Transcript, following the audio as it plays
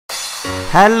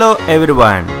Hello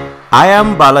everyone, I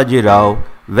am Balaji Rao.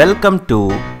 Welcome to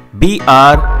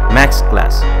BR Max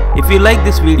Class. If you like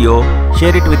this video,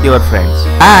 share it with your friends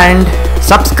and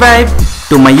subscribe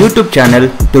to my YouTube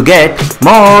channel to get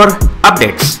more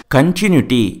updates.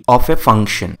 Continuity of a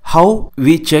function. How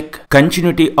we check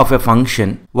continuity of a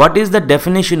function? What is the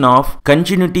definition of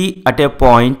continuity at a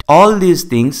point? All these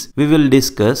things we will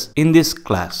discuss in this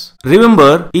class.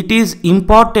 Remember, it is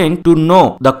important to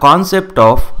know the concept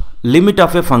of limit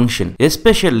of a function.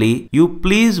 Especially, you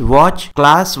please watch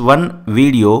class 1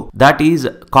 video, that is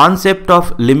concept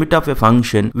of limit of a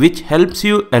function, which helps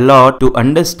you a lot to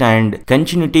understand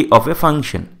continuity of a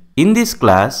function. In this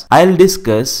class, I'll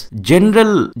discuss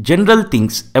general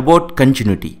things about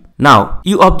continuity. Now,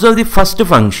 you observe the first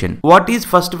function. What is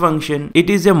first function? It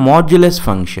is a modulus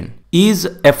function. Is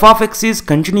f of x is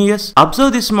continuous?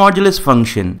 Observe this modulus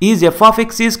function. Is f of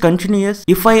x is continuous?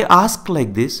 If I ask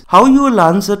like this, how you will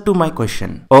answer to my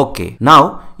question? Okay,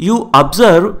 now you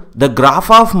observe the graph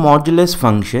of modulus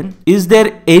function. Is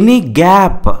there any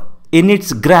gap in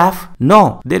its graph?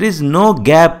 No, there is no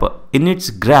gap in its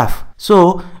graph.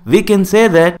 So we can say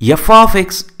that f of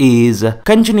x is a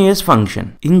continuous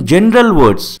function. In general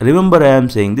words, remember I am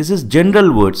saying this is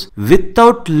general words.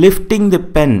 Without lifting the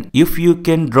pen, if you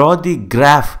can draw the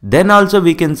graph, then also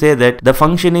we can say that the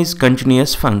function is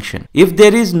continuous function. If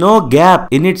there is no gap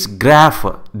in its graph,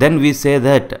 then we say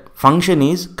that function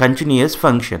is continuous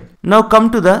function. Now come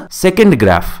to the second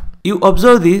graph. You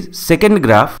observe the second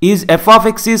graph. Is f of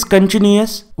x is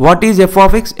continuous? What is f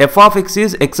of x? F of x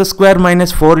is x square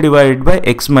minus 4 divided by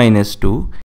x minus 2.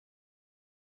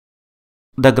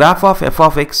 The graph of f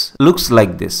of x looks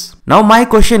like this. Now my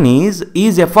question is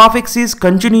f of x is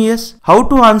continuous? How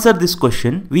to answer this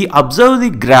question? We observe the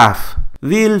graph.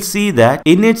 We will see that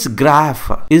in its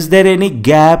graph, is there any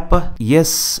gap?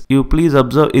 Yes, you please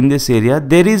observe in this area,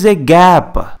 there is a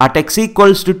gap. At x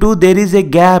equals to 2, there is a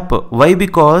gap. Why?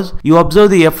 Because you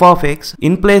observe the f of x.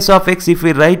 In place of x, if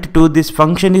we write 2, this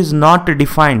function is not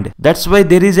defined. That's why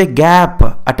there is a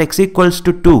gap at x equals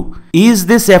to 2. Is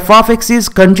this f of x is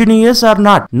continuous or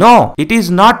not? No, it is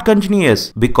not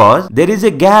continuous because there is a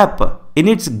gap in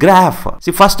its graph.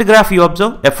 See, first graph you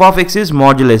observe, f of x is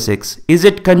modulus x. Is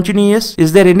it continuous?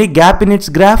 Is there any gap in its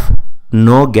graph?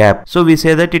 No gap. So we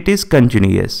say that it is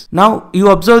continuous. Now you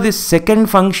observe this second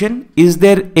function. Is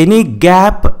there any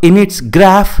gap in its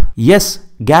graph? Yes,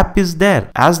 gap is there.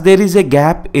 As there is a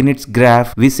gap in its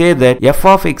graph, we say that f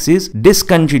of x is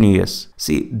discontinuous.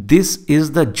 See, this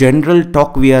is the general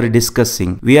talk we are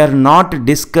discussing. We are not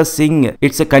discussing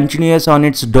it's a continuous on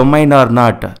its domain or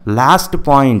not. Last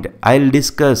point, I'll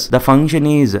discuss the function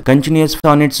is continuous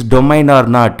on its domain or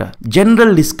not.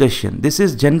 General discussion. This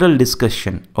is general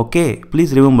discussion. Okay,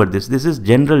 please remember this. This is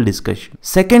general discussion.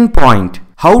 Second point,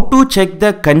 how to check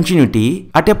the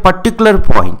continuity at a particular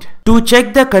point. To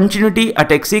check the continuity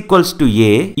at x equals to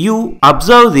a, you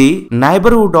observe the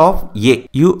neighborhood of a.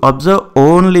 You observe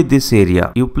only this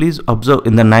area. You please observe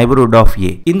in the neighborhood of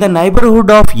a. In the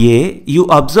neighborhood of a, you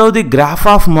observe the graph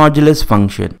of modulus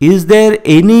function. Is there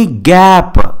any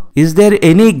gap? Is there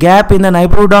any gap in the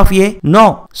neighborhood of a?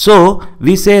 No. So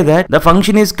we say that the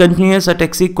function is continuous at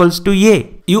x equals to a.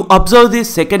 You observe the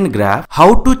second graph.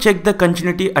 How to check the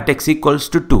continuity at x equals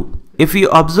to 2? If you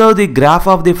observe the graph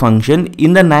of the function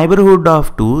in the neighborhood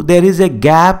of 2, there is a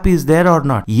gap, is there or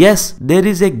not? Yes, there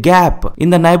is a gap in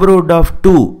the neighborhood of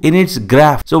 2 in its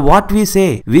graph. So what we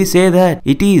say? We say that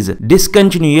it is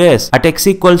discontinuous at x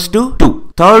equals to 2.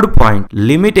 Third point,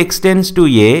 limit extends to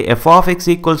a, f of x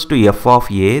equals to f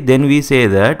of a, then we say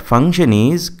that function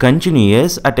is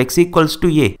continuous at x equals to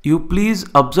a. You please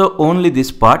observe only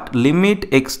this part, limit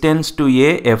extends to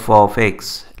a, f of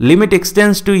x. Limit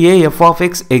extends to a, f of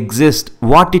x exists.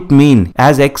 What it mean?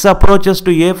 As x approaches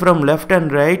to a from left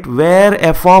and right, where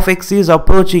f of x is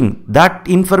approaching, that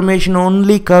information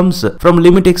only comes from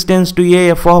limit extends to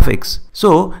a, f of x.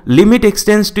 So limit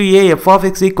extends to a, f of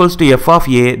x equals to f of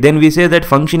a, then we say that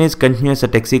function is continuous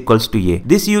at x equals to a.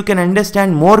 This you can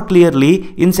understand more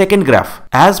clearly in second graph.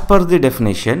 As per the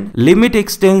definition, limit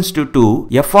extends to 2,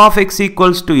 f of x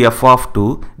equals to f of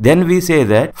 2, then we say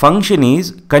that function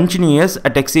is continuous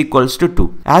at x equals to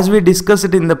 2. As we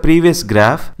discussed in the previous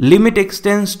graph, limit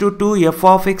extends to 2, f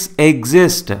of x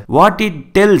exists. What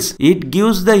it tells? It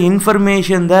gives the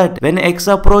information that when x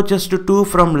approaches to 2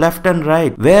 from left and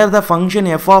right, where the function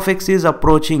f of x is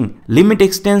approaching, limit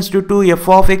extends to 2, f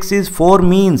of x is 4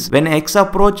 means when x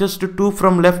approaches to 2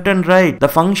 from left and right, the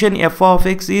function f of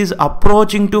x is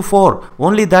approaching to 4.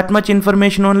 Only that much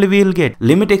information only we will get.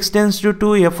 Limit extends to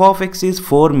 2, f of x is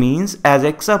 4 means as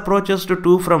x approaches to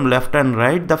 2 from left and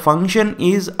right, right, the function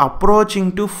is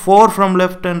approaching to 4 from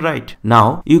left and right.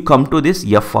 Now you come to this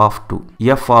f of 2.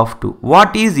 f of 2.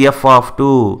 What is f of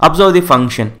 2? Observe the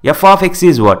function. f of x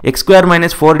is what? X square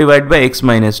minus 4 divided by x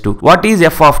minus 2. What is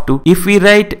f of 2? If we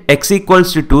write x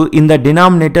equals to 2 in the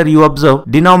denominator, you observe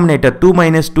denominator 2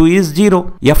 minus 2 is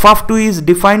 0. f of 2 is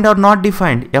defined or not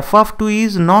defined? f of 2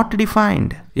 is not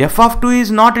defined. f of 2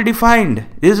 is not defined.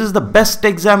 This is the best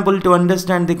example to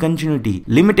understand the continuity.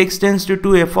 Limit extends to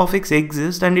 2, f of x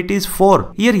exists and it is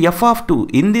 4. Here f of 2,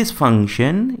 in this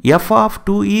function, f of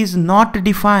 2 is not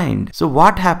defined. So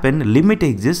what happened? Limit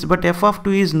exists but f of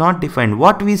 2 is not defined.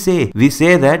 What we say? We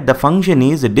say that the function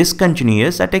is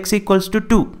discontinuous at x equals to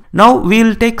 2. Now we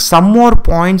will take some more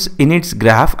points in its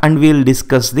graph and we will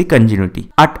discuss the continuity.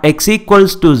 At x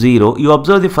equals to 0, you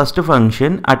observe the first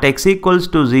function. At x equals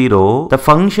to 0, the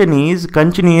function is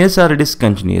continuous or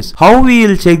discontinuous. How we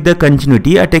will check the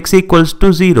continuity at x equals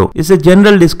to 0? It's a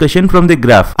general discussion from the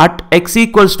graph. At x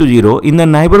equals to 0, in the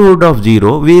neighborhood of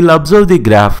 0, we will observe the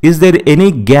graph. Is there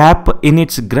any gap in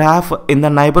its graph in the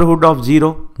neighborhood of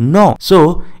 0? No.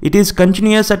 So it is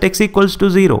continuous at x equals to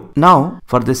 0. Now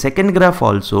for the second graph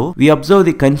also, we observe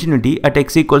the continuity at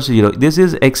x equals to 0. This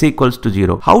is x equals to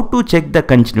 0. How to check the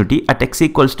continuity at x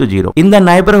equals to 0? In the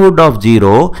neighborhood of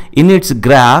 0, in its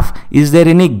graph, is there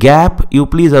any gap? You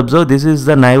please observe, this is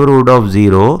the neighborhood of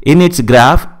 0. In its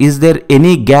graph, is there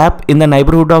any gap in the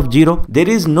neighborhood of 0? There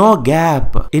is no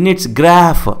gap in its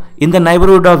graph in the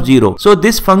neighborhood of 0. So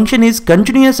this function is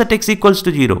continuous at x equals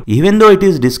to 0. Even though it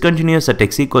is discontinuous at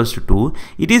x equals to 2,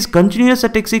 it is continuous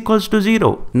at x equals to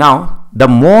 0. Now, the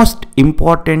most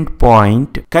important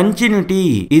point,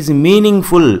 continuity is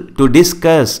meaningful to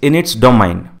discuss in its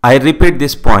domain. I repeat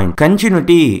this point.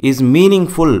 Continuity is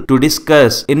meaningful to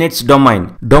discuss in its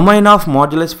domain. Domain of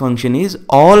modulus function is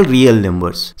all real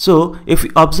numbers. So, if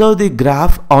you observe the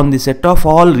graph on the set of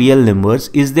all real numbers,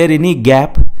 is there any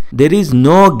gap? There is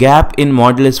no gap in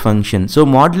modulus function. So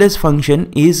modulus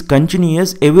function is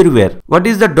continuous everywhere. What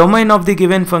is the domain of the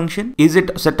given function? Is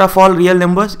it set of all real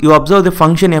numbers? You observe the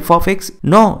function f of x.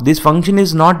 No, this function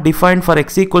is not defined for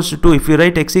x equals to 2. If you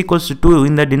write x equals to 2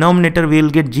 in the denominator, we will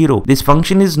get 0. This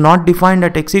function is not defined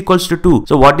at x equals to 2.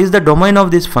 So what is the domain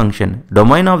of this function?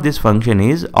 Domain of this function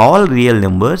is all real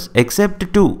numbers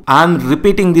except 2. I am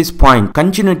repeating this point.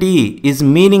 Continuity is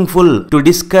meaningful to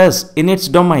discuss in its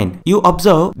domain. You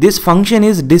observe this function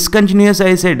is discontinuous,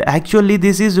 I said. Actually,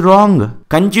 this is wrong.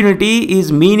 Continuity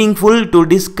is meaningful to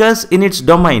discuss in its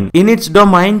domain. In its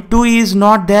domain, 2 is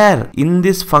not there. In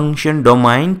this function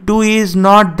domain, 2 is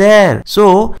not there.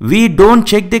 So, we don't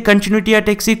check the continuity at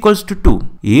x equals to 2.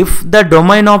 If the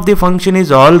domain of the function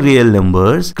is all real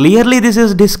numbers, clearly this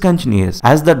is discontinuous.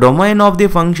 As the domain of the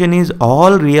function is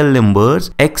all real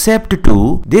numbers except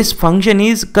 2, this function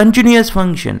is continuous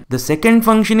function. The second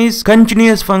function is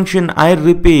continuous function. I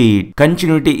repeat,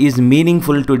 continuity is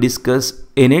meaningful to discuss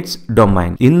in its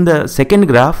domain. In the second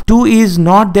graph, 2 is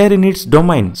not there in its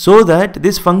domain, so that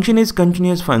this function is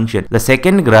continuous function. The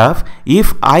second graph,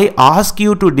 if I ask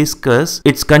you to discuss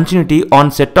its continuity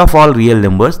on set of all real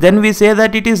numbers, then we say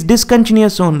that it is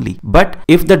discontinuous only. But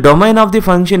if the domain of the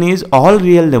function is all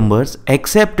real numbers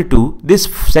except 2, this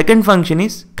second function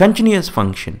is continuous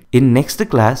function. In next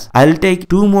class, I'll take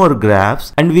 2 more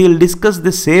graphs and we will discuss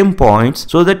the same points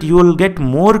so that you will get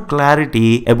more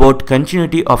clarity about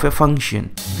continuity of a function.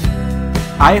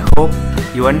 I hope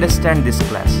you understand this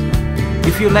class.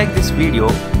 If you like this video,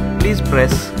 please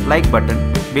press like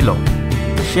button below.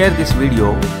 Share this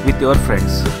video with your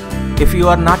friends. If you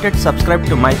are not yet subscribed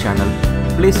to my channel,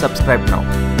 please subscribe now.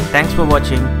 Thanks for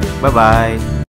watching. Bye bye.